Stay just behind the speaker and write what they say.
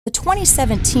The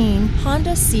 2017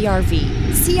 Honda CRV.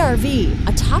 CRV,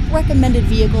 a top recommended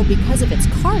vehicle because of its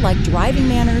car-like driving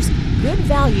manners, good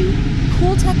value,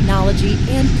 cool technology,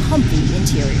 and comfy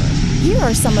interior. Here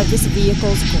are some of this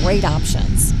vehicle's great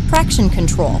options: traction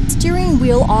control, steering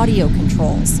wheel audio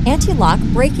controls, anti-lock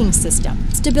braking system,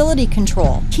 stability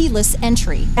control, keyless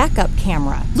entry, backup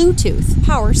camera, Bluetooth,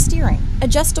 power steering,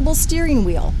 adjustable steering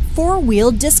wheel, four-wheel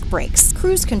disc brakes,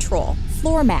 cruise control,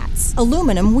 floor mats,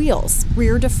 aluminum wheels,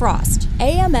 rear defrost,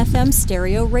 AM/FM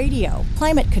stereo radio,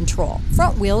 climate control,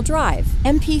 front-wheel drive,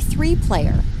 MP3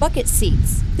 player, bucket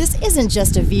seats. This isn't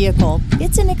just a vehicle,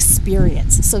 it's an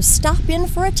experience, so stop in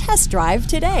for a test drive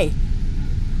today.